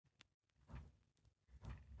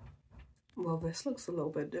Well, this looks a little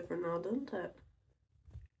bit different now, doesn't it?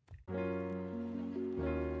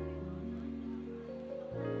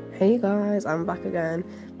 Hey guys, I'm back again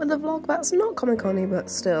with a vlog that's not Comic-Con-y, but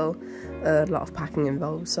still a lot of packing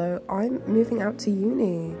involved. So I'm moving out to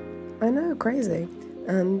uni. I know, crazy.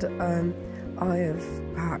 And I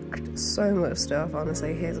have packed so much stuff,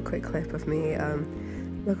 honestly. Here's a quick clip of me.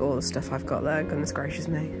 Look at all the stuff I've got there, goodness gracious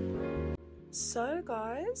me. So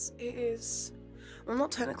guys, it is, well,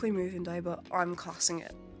 not technically moving day, but I'm classing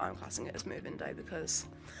it as moving day because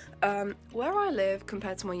where I live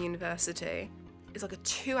compared to my university is like a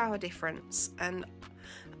 2-hour difference, and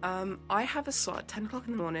I have a slot at 10 o'clock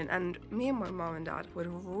in the morning, and me and my mum and dad would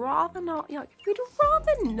rather not, we'd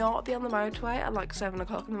rather not be on the motorway at like 7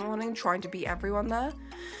 o'clock in the morning trying to beat everyone there.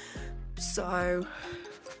 So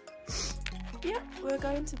yeah, we're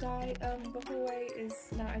going today. The hallway is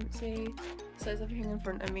now empty, so is everything in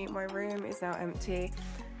front of me. My room is now empty.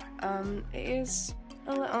 It is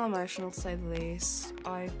a little emotional to say the least.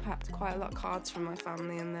 I packed quite a lot of cards from my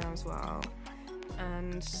family in there as well,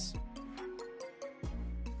 and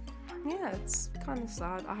yeah, it's kind of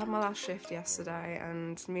sad. I had my last shift yesterday,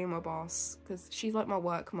 and me and my boss, because she's like my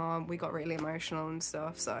work mom, we got really emotional and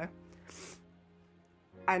stuff, so.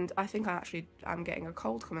 And I think I actually am getting a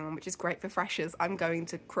cold coming on, which is great for freshers. I'm going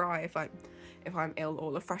to cry if I'm ill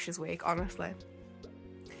all of freshers week, honestly.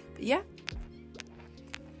 But yeah.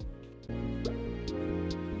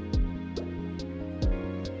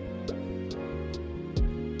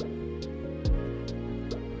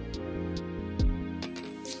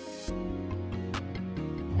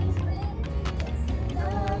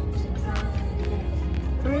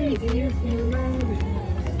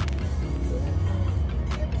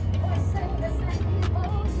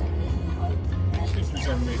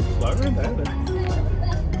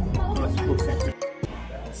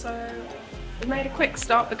 So we made a quick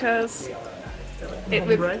stop because we're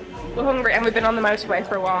hungry and we've been on the motorway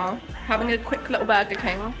for a while, having a quick little Burger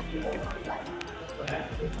King.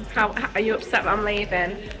 How are you upset that I'm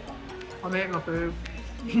leaving? I'm eating my food.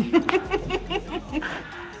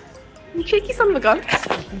 You cheeky son of a gun.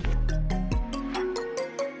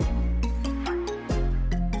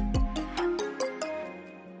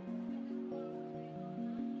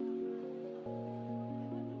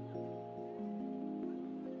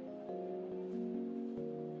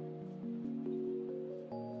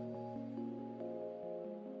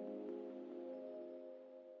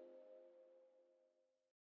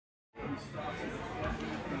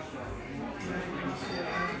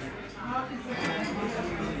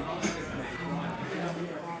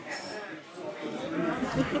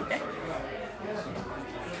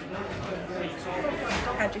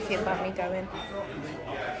 How do you feel about me going?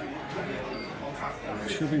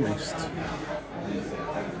 She'll be missed.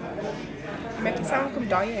 You make it sound like I'm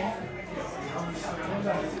dying.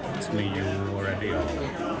 To me, you already are.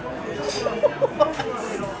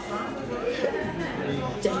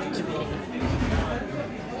 Dead to me.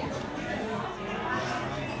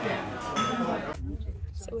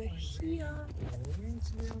 So we're here.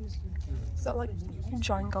 It's got like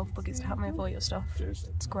giant golf buggies to help me with all your stuff.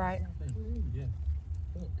 It's great.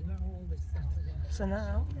 So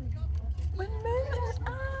now we're moving.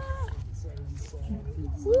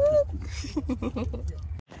 Woo!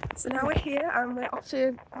 So now we're here and we're off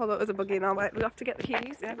to, hold on, there's a buggy now, we have to get the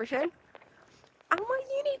keys and everything. And my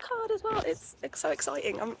uni card as well. It's so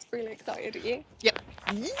exciting. I'm really excited. At you? Yep.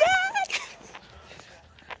 Yeah!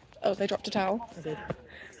 Oh, they dropped a towel. I did.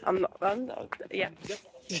 I'm not done. Yeah.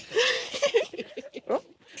 Oh.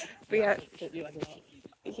 But yeah.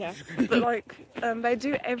 Yeah. But like, they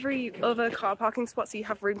do every other car parking spot so you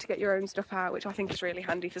have room to get your own stuff out, which I think is really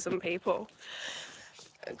handy for some people.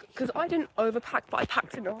 Because I didn't overpack, but I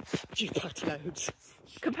packed enough. You packed loads.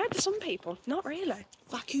 Compared to some people, not really.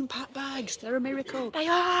 Vacuum pack bags, they're a miracle. They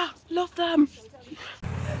are! Love them!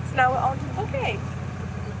 So now we're on to the buggy.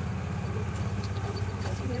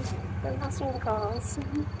 Going past all the cars.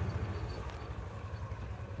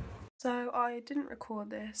 So I didn't record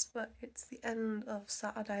this, but it's the end of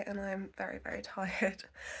Saturday and I'm very, very tired.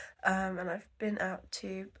 And I've been out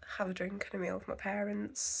to have a drink and a meal with my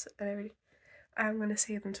parents and everything. I'm going to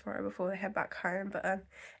see them tomorrow before they head back home, but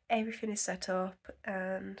everything is set up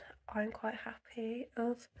and I'm quite happy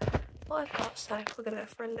of what I've got, so we're going to go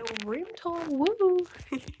for a little room tour. Woo!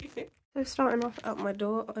 So starting off at my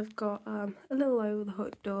door, I've got a little over the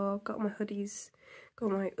hood door, got my hoodies,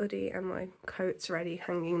 got my hoodie and my coats ready,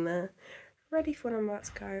 hanging there, ready for when I'm about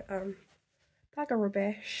to go. Bag of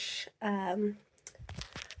rubbish,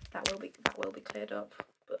 that will be cleared up,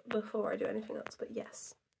 but before I do anything else, but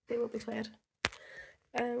yes, they will be cleared.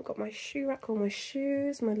 Got my shoe rack, all my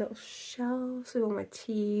shoes, my little shelves with all my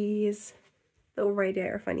teas, little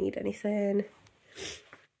radiator if I need anything.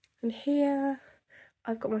 And here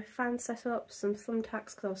I've got my fan set up, some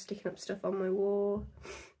thumbtacks because I was sticking up stuff on my wall.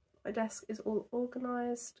 My desk is all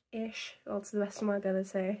organised-ish, or to the best of my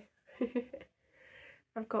ability.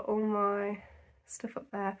 I've got all my stuff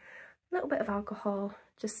up there. A little bit of alcohol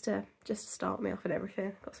just to start me off and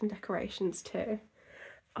everything. Got some decorations too.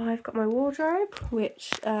 I've got my wardrobe,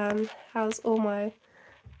 which has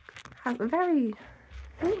a very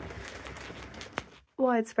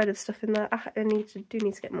wide spread of stuff in there. I do need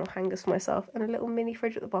to get more hangers for myself, and a little mini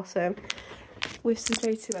fridge at the bottom with some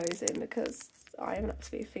J2Os in, because I am an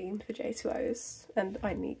absolute fiend for J2Os and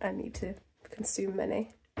I need to consume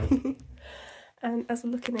many. And as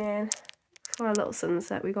we're looking in for our little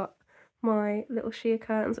sunset, we got my little sheer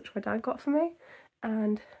curtains which my dad got for me,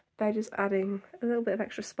 and they're just adding a little bit of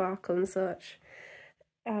extra sparkle and such.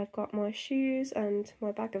 I've got my shoes and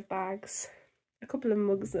my bag of bags, a couple of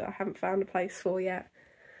mugs that I haven't found a place for yet.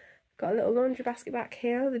 Got a little laundry basket back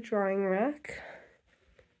here, the drying rack,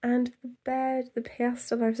 and the bed, the pièce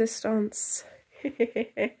de la résistance.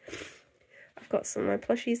 I've got some of my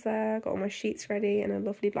plushies there, got all my sheets ready and a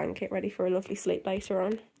lovely blanket ready for a lovely sleep later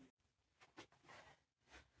on.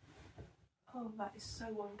 Oh, that is so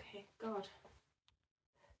wonky, God.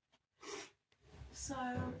 So,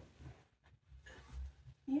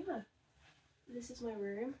 yeah, this is my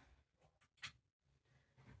room.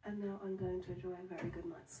 And now I'm going to enjoy a very good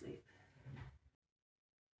night's sleep.